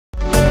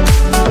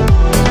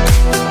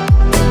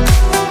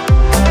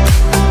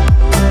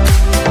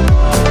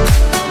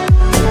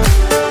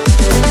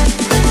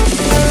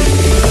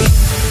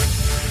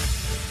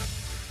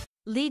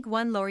Ligue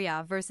 1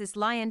 Lorient vs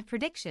Lyon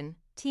prediction,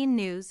 team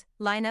news,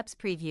 lineups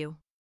preview.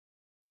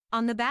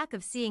 On the back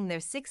of seeing their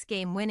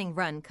 6-game winning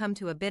run come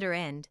to a bitter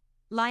end,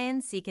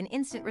 Lyon seek an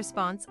instant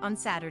response on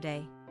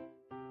Saturday,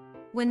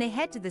 when they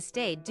head to the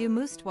Stade du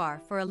Moustoir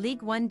for a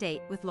Ligue 1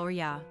 date with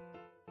Lorient.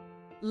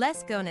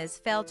 Les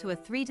Gonnes fell to a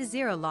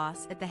 3-0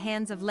 loss at the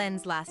hands of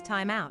Lens last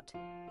time out,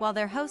 while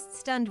their hosts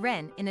stunned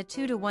Rennes in a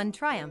 2-1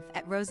 triumph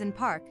at Rosen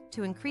Park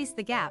to increase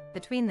the gap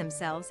between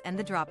themselves and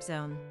the drop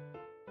zone.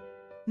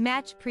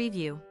 Match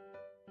preview.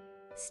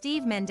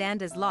 Steve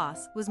Mandanda's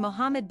loss was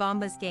Mohamed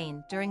Bamba's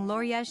gain during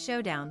Lorient's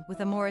showdown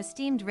with a more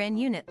esteemed Rennes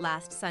unit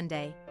last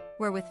Sunday,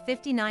 where with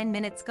 59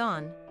 minutes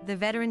gone, the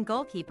veteran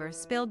goalkeeper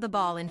spilled the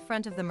ball in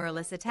front of the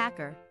Merlis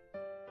attacker,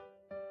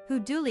 who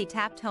duly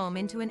tapped home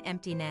into an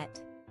empty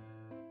net.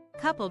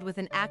 Coupled with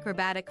an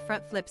acrobatic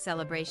front flip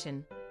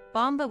celebration,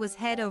 Bamba was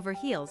head over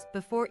heels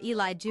before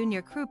Eli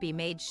Jr. Kroupi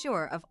made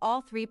sure of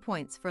all 3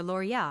 points for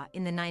Lorient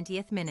in the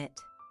 90th minute,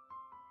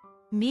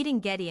 meeting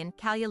Gideon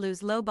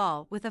Kalyalou's low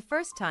ball with a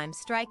first-time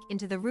strike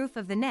into the roof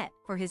of the net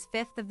for his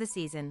 5th of the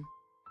season.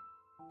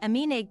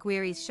 Amine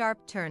Gouiri's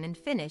sharp turn and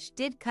finish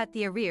did cut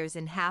the arrears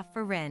in half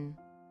for Rennes,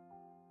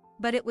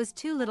 but it was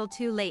too little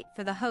too late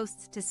for the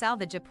hosts to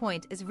salvage a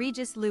point as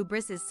Regis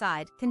Lebris's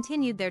side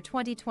continued their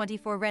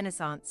 2024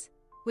 renaissance,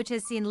 which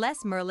has seen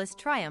Les Merlis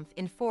triumph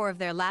in 4 of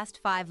their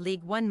last 5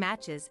 Ligue 1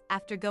 matches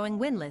after going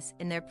winless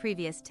in their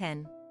previous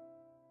 10.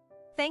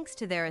 Thanks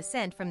to their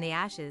ascent from the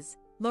ashes,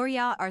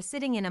 Lorient are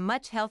sitting in a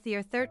much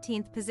healthier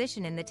 13th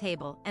position in the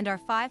table and are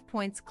 5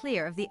 points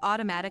clear of the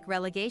automatic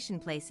relegation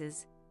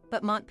places,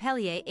 but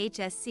Montpellier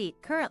HSC,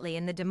 currently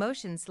in the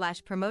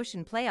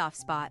demotion/promotion playoff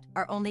spot,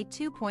 are only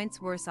 2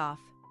 points worse off.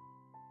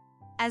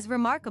 As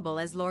remarkable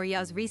as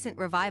Lorient's recent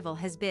revival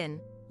has been,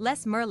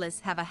 Les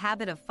Merlis have a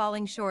habit of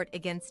falling short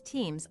against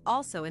teams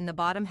also in the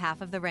bottom half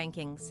of the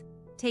rankings,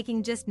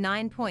 taking just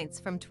 9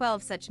 points from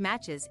 12 such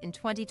matches in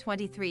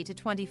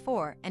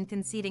 2023-24 and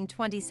conceding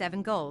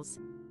 27 goals,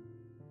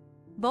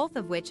 both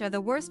of which are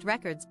the worst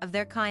records of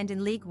their kind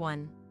in Ligue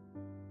 1.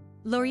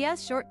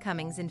 Lorient's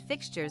shortcomings in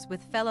fixtures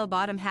with fellow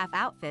bottom-half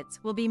outfits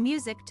will be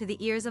music to the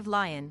ears of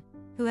Lyon,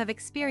 who have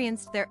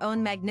experienced their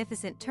own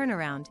magnificent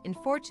turnaround in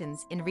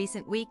fortunes in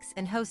recent weeks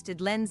and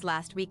hosted Lens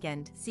last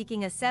weekend,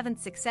 seeking a 7th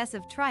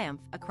successive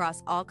triumph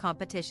across all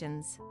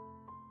competitions.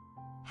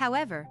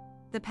 However,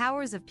 the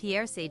powers of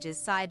Pierre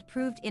Sage's side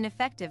proved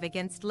ineffective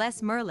against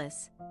Les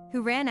Merlis,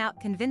 who ran out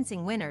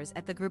convincing winners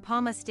at the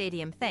Groupama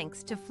Stadium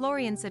thanks to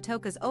Florian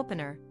Sotoka's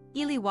opener,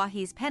 Eli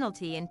Wahi's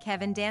penalty and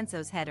Kevin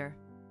Danso's header,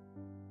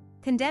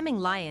 condemning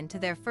Lyon to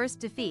their first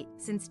defeat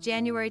since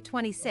January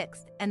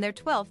 26 and their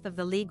 12th of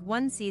the Ligue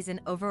 1 season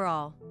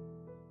overall.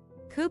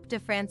 Coupe de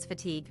France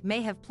fatigue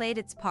may have played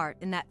its part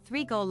in that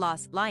 3-goal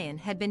loss. Lyon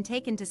had been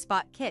taken to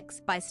spot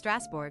kicks by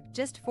Strasbourg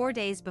just 4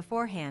 days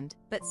beforehand,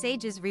 but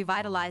Sage's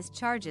revitalized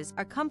charges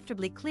are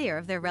comfortably clear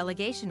of their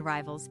relegation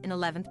rivals in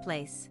 11th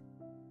place,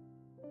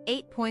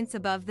 8 points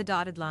above the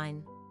dotted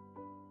line.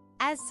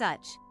 As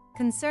such,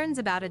 concerns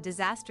about a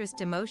disastrous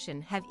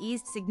demotion have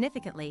eased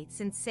significantly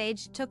since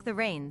Sage took the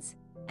reins,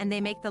 and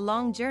they make the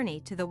long journey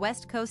to the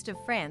west coast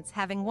of France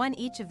having won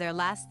each of their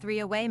last 3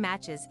 away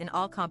matches in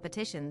all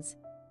competitions,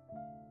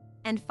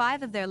 and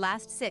 5 of their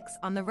last 6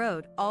 on the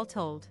road, all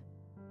told.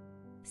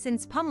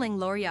 Since pummeling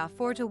Lorient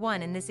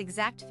 4-1 in this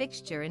exact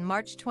fixture in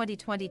March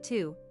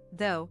 2022,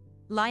 though,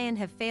 Lyon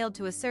have failed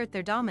to assert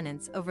their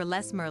dominance over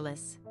Les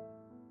Merlis,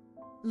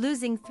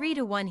 losing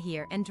 3-1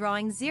 here and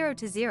drawing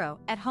 0-0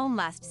 at home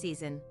last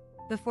season,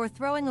 before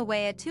throwing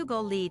away a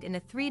 2-goal lead in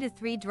a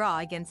 3-3 draw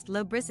against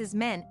Lebris's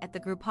men at the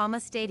Groupama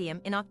Stadium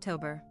in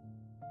October.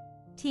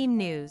 Team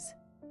news.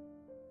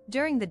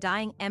 During the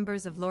dying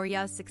embers of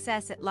Lorient's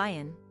success at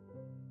Lyon,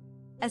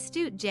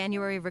 astute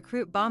January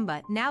recruit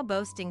Bamba, now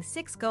boasting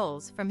 6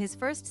 goals from his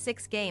first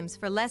 6 games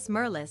for Les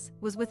Merlis,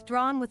 was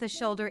withdrawn with a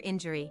shoulder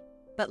injury,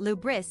 but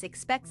Lebris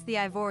expects the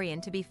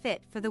Ivorian to be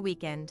fit for the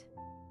weekend.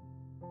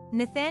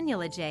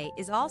 Nathaniel Adjei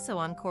is also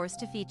on course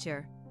to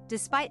feature,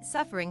 despite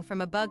suffering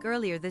from a bug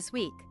earlier this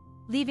week,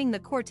 leaving the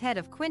quartet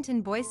of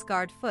Quinton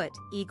Boiscard foot,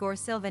 Igor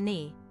Silva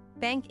knee,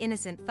 Bank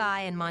Innocent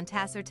thigh and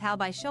Montasser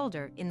Talby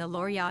shoulder in the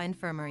Lorient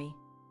infirmary.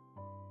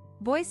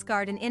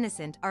 Boiscard and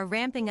Innocent are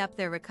ramping up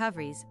their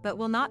recoveries but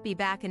will not be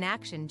back in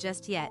action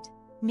just yet,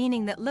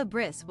 meaning that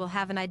Lebris will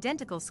have an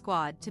identical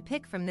squad to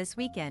pick from this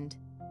weekend,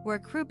 where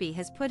Kroupi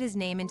has put his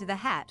name into the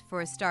hat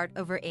for a start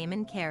over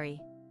Eamon Carey.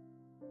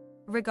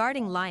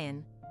 Regarding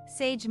Lyon,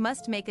 Sage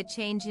must make a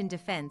change in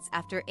defense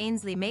after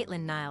Ainsley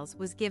Maitland-Niles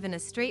was given a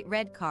straight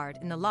red card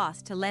in the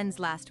loss to Lens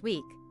last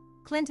week.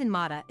 Clinton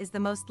Mata is the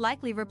most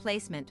likely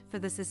replacement for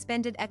the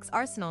suspended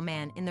ex-Arsenal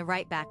man in the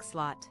right-back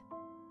slot.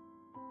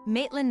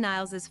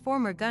 Maitland-Niles'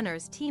 former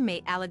Gunners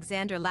teammate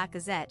Alexander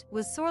Lacazette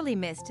was sorely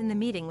missed in the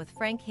meeting with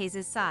Frank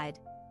Hayes' side,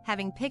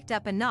 having picked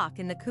up a knock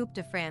in the Coupe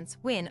de France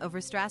win over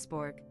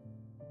Strasbourg.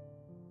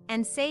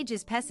 And Sage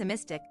is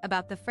pessimistic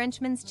about the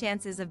Frenchman's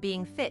chances of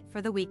being fit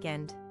for the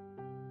weekend.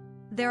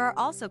 There are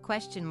also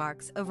question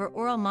marks over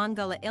Oral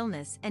Mongala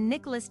illness and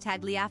Nicolas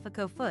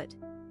Tagliafico foot,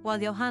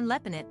 while Johan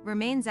Lepenet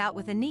remains out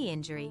with a knee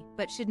injury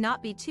but should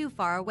not be too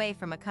far away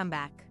from a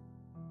comeback.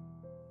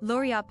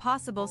 Lorient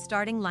possible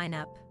starting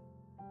lineup: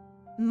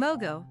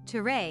 Mogo,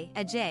 Touré,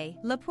 Ajay,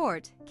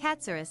 Laporte,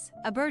 Katsaris,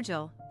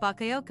 Abergel,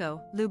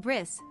 Bakayoko,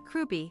 Lubris,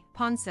 Krupi,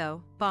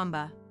 Ponceau,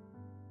 Bamba.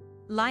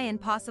 Lyon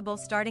possible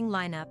starting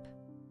lineup: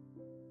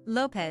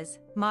 Lopez,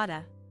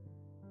 Mata,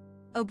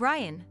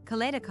 O'Brien,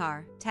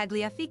 Kaledakar,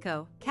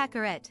 Tagliafico,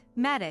 Cacaret,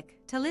 Matic,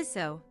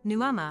 Talisso,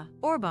 Nuama,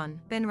 Orban,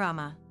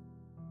 Benrahma.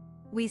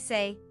 We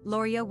say,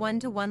 Lorient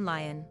 1-1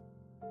 Lyon.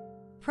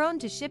 Prone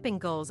to shipping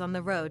goals on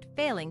the road,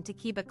 failing to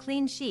keep a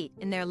clean sheet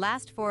in their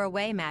last 4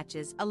 away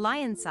matches, a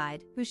Lyon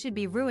side, who should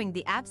be ruing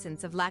the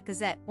absence of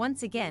Lacazette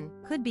once again,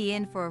 could be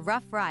in for a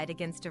rough ride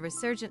against a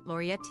resurgent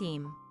Lorient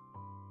team.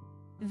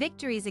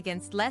 Victories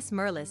against Les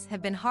Merlis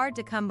have been hard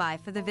to come by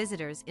for the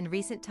visitors in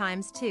recent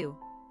times too,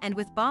 and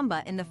with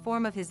Bamba in the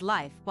form of his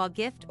life while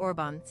Gift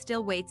Orban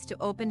still waits to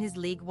open his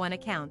Ligue 1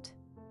 account.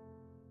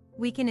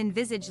 We can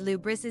envisage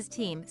Lubris's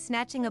team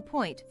snatching a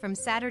point from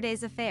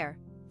Saturday's affair.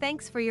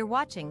 Thanks for your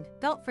watching.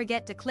 Don't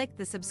forget to click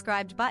the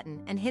subscribed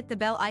button and hit the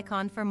bell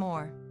icon for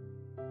more.